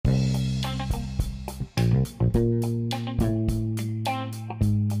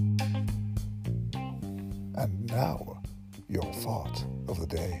And now, your thought of the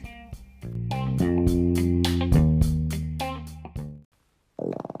day.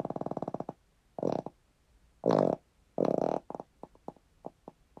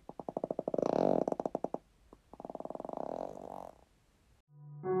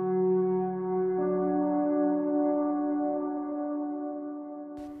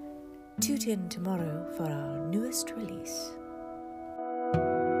 Tune in tomorrow for our newest release.